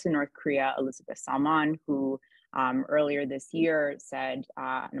human rights in North Korea, Elizabeth Salman, who earlier this year said,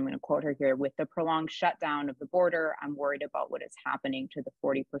 and I'm going to quote her here, "With the prolonged shutdown of the border, I'm worried about what is happening to the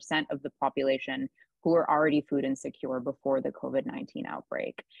 40% of the population who were already food insecure before the COVID-19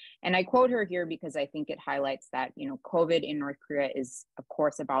 outbreak." And I quote her here because I think it highlights that, COVID in North Korea is, of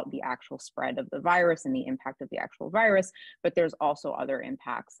course, about the actual spread of the virus and the impact of the actual virus, but there's also other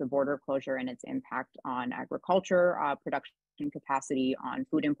impacts, the border closure and its impact on agriculture, production capacity, on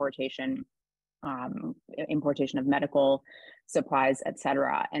food importation, importation of medical supplies,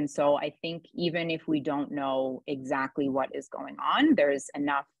 etc. And so I think even if we don't know exactly what is going on, there's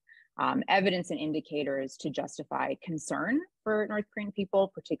enough evidence and indicators to justify concern for North Korean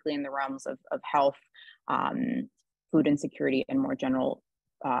people, particularly in the realms of health, food insecurity, and more general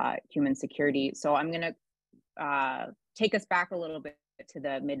human security. So I'm going to take us back a little bit to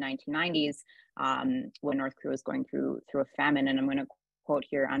the mid-1990s when North Korea was going through a famine. And I'm going to quote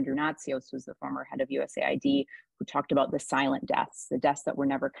here Andrew Natsios, who's the former head of USAID, who talked about the silent deaths, the deaths that were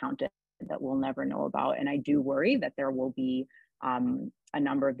never counted, that we'll never know about. And I do worry that there will be a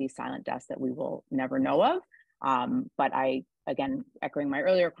number of these silent deaths that we will never know of. But I, again, echoing my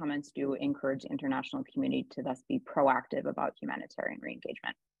earlier comments, do encourage the international community to thus be proactive about humanitarian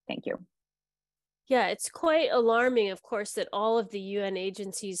re-engagement. Thank you. Yeah, it's quite alarming, of course, that all of the UN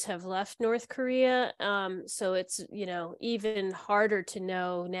agencies have left North Korea. So it's, you know, even harder to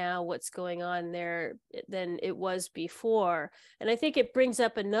know now what's going on there than it was before. And I think it brings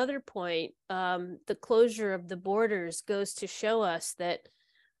up another point. The closure of the borders goes to show us that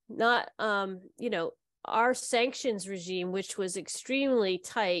not, you know, our sanctions regime, which was extremely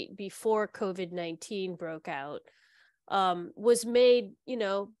tight before COVID-19 broke out, was made, you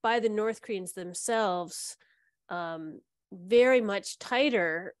know, by the North Koreans themselves very much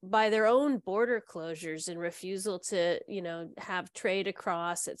tighter by their own border closures and refusal to, you know, have trade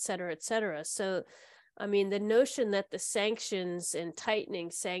across, et cetera, et cetera. So, I mean, the notion that the sanctions and tightening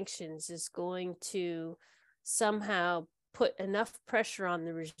sanctions is going to somehow put enough pressure on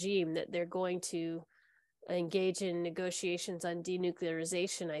the regime that they're going to engage in negotiations on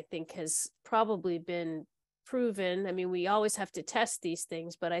denuclearization, I think has probably been proven. I mean, we always have to test these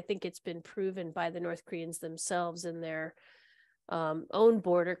things, but I think it's been proven by the North Koreans themselves in their own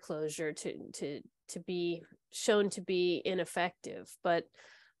border closure to be shown to be ineffective. But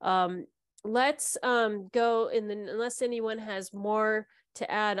let's go unless anyone has more to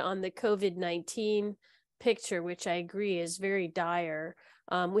add on the COVID-19 picture, which I agree is very dire.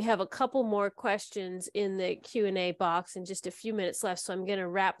 We have a couple more questions in the Q&A box and just a few minutes left, so I'm going to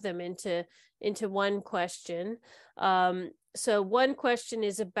wrap them into one question. So one question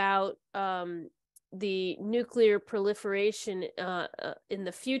is about the nuclear proliferation in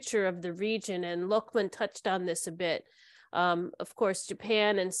the future of the region, and Lokman touched on this a bit. Of course,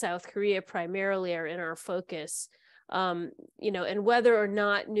 Japan and South Korea primarily are in our focus. You know, and whether or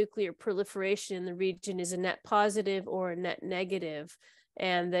not nuclear proliferation in the region is a net positive or a net negative.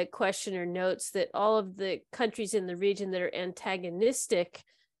 And the questioner notes that all of the countries in the region that are antagonistic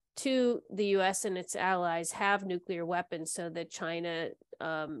to the US and its allies have nuclear weapons, so that China,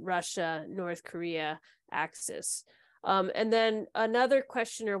 Russia, North Korea axis. And then another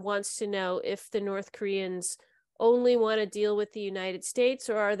questioner wants to know if the North Koreans only want to deal with the United States,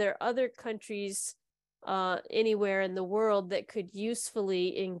 or are there other countries anywhere in the world that could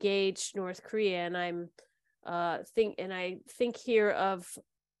usefully engage North Korea. And I think here of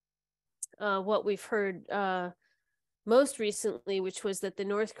what we've heard most recently, which was that the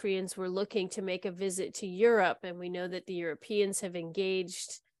North Koreans were looking to make a visit to Europe, and we know that the Europeans have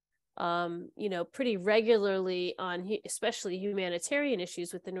engaged you know, pretty regularly on especially humanitarian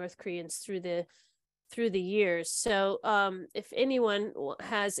issues with the North Koreans through the years. So if anyone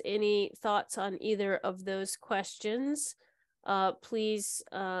has any thoughts on either of those questions, please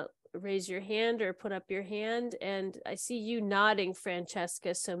raise your hand or put up your hand. And I see you nodding,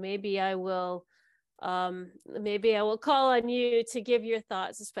 Francesca, so maybe I will call on you to give your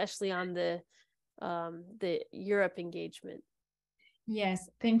thoughts, especially on the Europe engagement. Yes,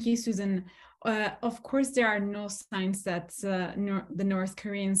 thank you, Susan. Of course, there are no signs that the North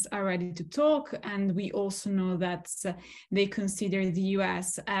Koreans are ready to talk, and we also know that they consider the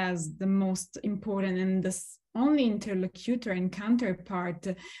US as the most important and the only interlocutor and counterpart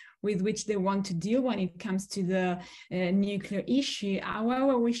with which they want to deal when it comes to the nuclear issue.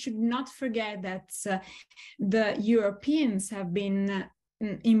 However, we should not forget that the Europeans have been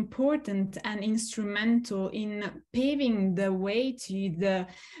important and instrumental in paving the way to the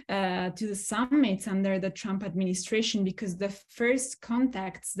summits under the Trump administration, because the first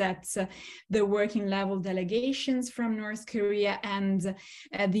contacts that the working level delegations from North Korea and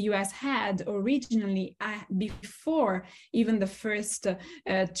the US had originally before even the first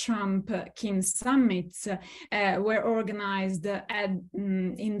Trump-Kim summits were organized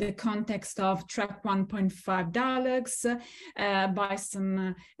in the context of Track 1.5 dialogues by some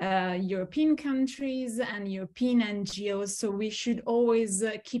European countries and European NGOs. So we should always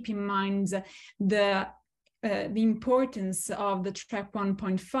keep in mind the importance of the Track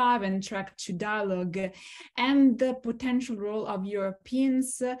 1.5 and Track 2 dialogue, and the potential role of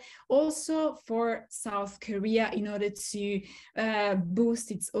Europeans also for South Korea in order to boost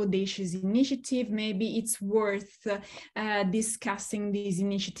its audacious initiative. Maybe it's worth discussing this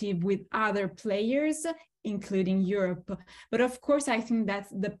initiative with other players including Europe. But of course, I think that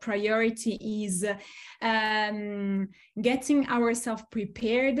the priority is getting ourselves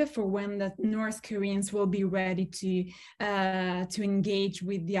prepared for when the North Koreans will be ready to engage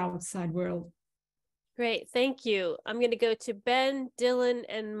with the outside world. Great, thank you. I'm going to go to Ben, Dylan,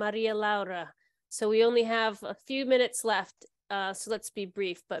 and Maria Laura. So we only have a few minutes left, so let's be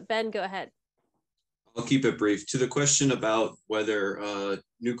brief. But Ben, go ahead. I'll keep it brief. To the question about whether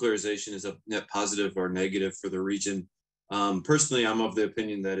nuclearization is a net positive or negative for the region, personally, I'm of the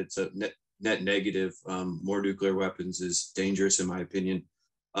opinion that it's a net negative. More nuclear weapons is dangerous, in my opinion.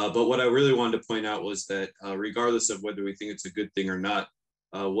 But what I really wanted to point out was that regardless of whether we think it's a good thing or not,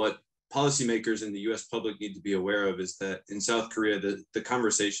 what policymakers in the US public need to be aware of is that in South Korea, the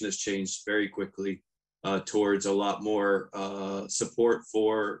conversation has changed very quickly towards a lot more support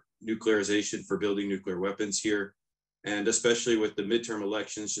for nuclearization, for building nuclear weapons here. And especially with the midterm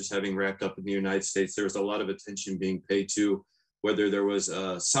elections just having wrapped up in the United States, there was a lot of attention being paid to whether there was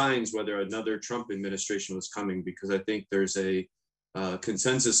signs, whether another Trump administration was coming, because I think there's a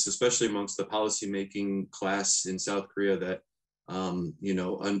consensus, especially amongst the policymaking class in South Korea, that you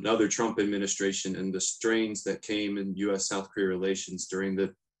know, another Trump administration and the strains that came in US-South Korea relations during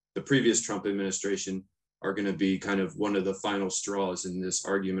the previous Trump administration are going to be kind of one of the final straws in this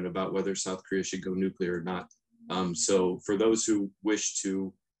argument about whether South Korea should go nuclear or not. So for those who wish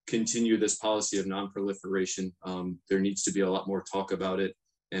to continue this policy of non-proliferation, there needs to be a lot more talk about it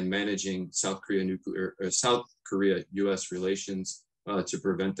and managing South Korea-US relations to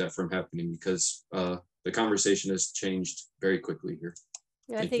prevent that from happening, because the conversation has changed very quickly here.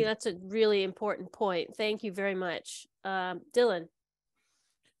 Yeah, I think that's a really important point. Thank you very much. Dylan.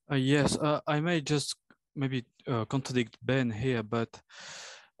 Yes, I may just maybe contradict Ben here, but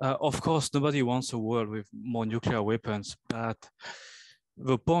of course, nobody wants a world with more nuclear weapons. But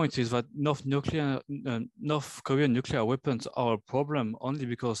the point is that North Korean nuclear weapons are a problem only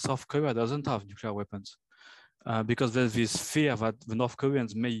because South Korea doesn't have nuclear weapons. Because there's this fear that the North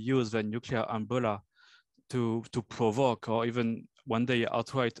Koreans may use their nuclear umbrella to provoke or even one day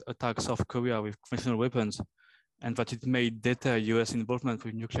outright attack South Korea with conventional weapons, and that it may deter US involvement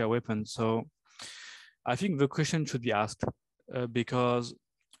with nuclear weapons. So I think the question should be asked because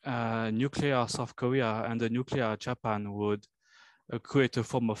nuclear South Korea and the nuclear Japan would create a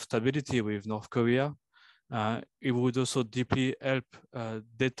form of stability with North Korea. It would also deeply help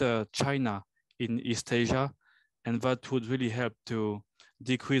deter China in East Asia, and that would really help to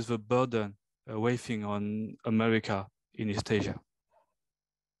decrease the burden waving on America in East Asia.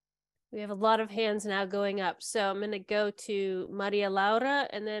 We have a lot of hands now going up. So I'm going to go to Maria Laura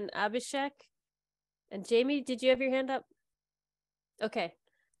and then Abhishek. And Jamie, did you have your hand up? Okay.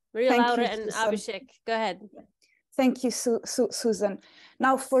 Maria Laura and Abhishek, go ahead. Thank you, Susan.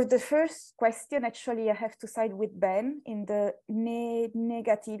 Now, for the first question, actually, I have to side with Ben in the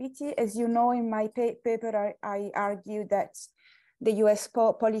negativity. As you know, in my paper, I argue that the US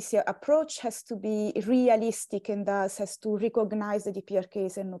policy approach has to be realistic and thus has to recognize the DPRK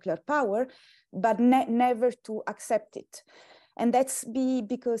as a nuclear power, but never to accept it. And that's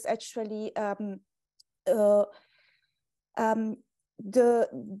because actually the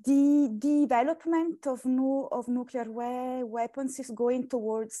development of nuclear weapons is going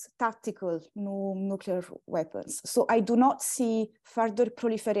towards tactical nuclear weapons. So I do not see further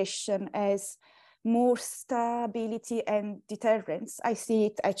proliferation as more stability and deterrence. I see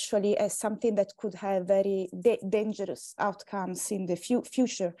it actually as something that could have very dangerous outcomes in the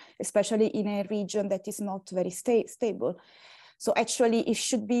future, especially in a region that is not very stable. So actually it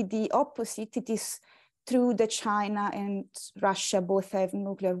should be the opposite. It is true that China and Russia both have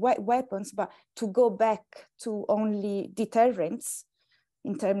nuclear weapons, but to go back to only deterrence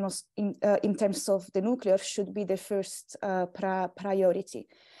in terms of the nuclear should be the first priority.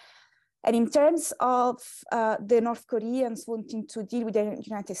 And in terms of the North Koreans wanting to deal with the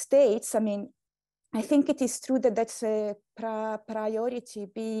United States, I mean, I think it is true that that's a priority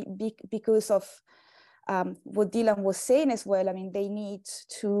because of what Dylan was saying as well. I mean, they need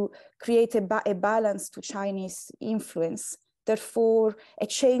to create a balance to Chinese influence. Therefore, a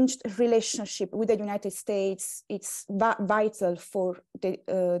changed relationship with the United States, it's vital for the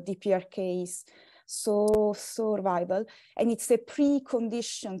DPRK's survival, and it's a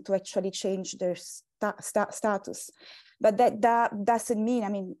precondition to actually change their status. But that doesn't mean, I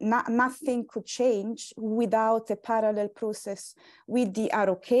mean, nothing could change without a parallel process with the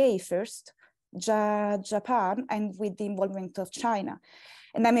ROK first, Japan, and with the involvement of China.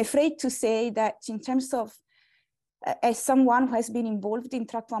 And I'm afraid to say that in terms of, as someone who has been involved in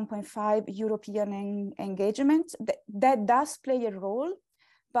Track 1.5 European engagement, that does play a role.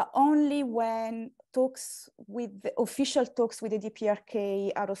 but only when talks with the official talks with the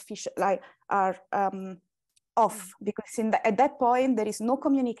DPRK are off, because at that point there is no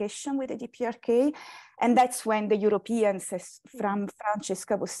communication with the DPRK, and that's when the Europeans, as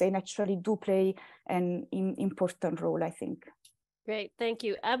Francesca was saying, actually do play an important role, I think. Great, thank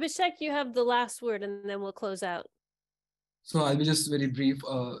you. Abhishek, you have the last word, and then we'll close out. So I'll be just very brief.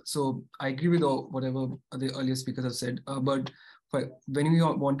 So I agree with whatever the earlier speakers have said, but when we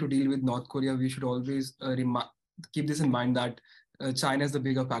want to deal with North Korea, we should always keep this in mind that China is the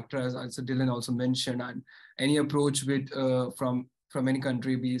bigger factor, as Dylan also mentioned, and any approach with from any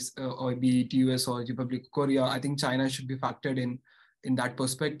country, be it US or Republic of Korea, I think China should be factored in that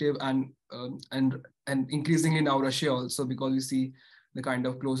perspective, and increasingly now Russia also, because we see the kind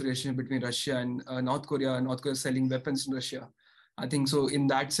of close relationship between Russia and North Korea selling weapons in Russia. I think so in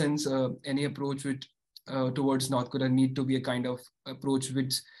that sense, any approach towards North Korea need to be a kind of approach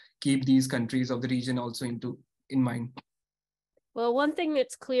which keep these countries of the region also in mind. Well, one thing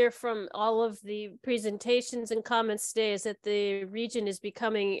that's clear from all of the presentations and comments today is that the region is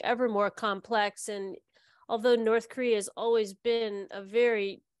becoming ever more complex. And although North Korea has always been a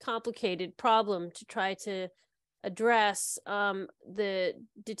very complicated problem to try to address, the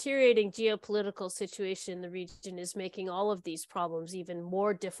deteriorating geopolitical situation in the region is making all of these problems even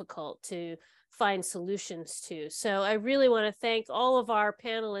more difficult to find solutions to. So I really want to thank all of our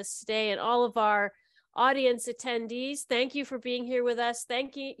panelists today and all of our audience attendees. Thank you for being here with us.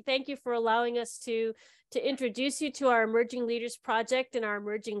 Thank you for allowing us to introduce you to our Emerging Leaders Project and our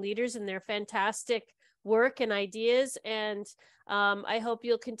emerging leaders and their fantastic work and ideas. And I hope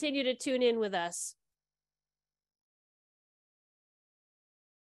you'll continue to tune in with us.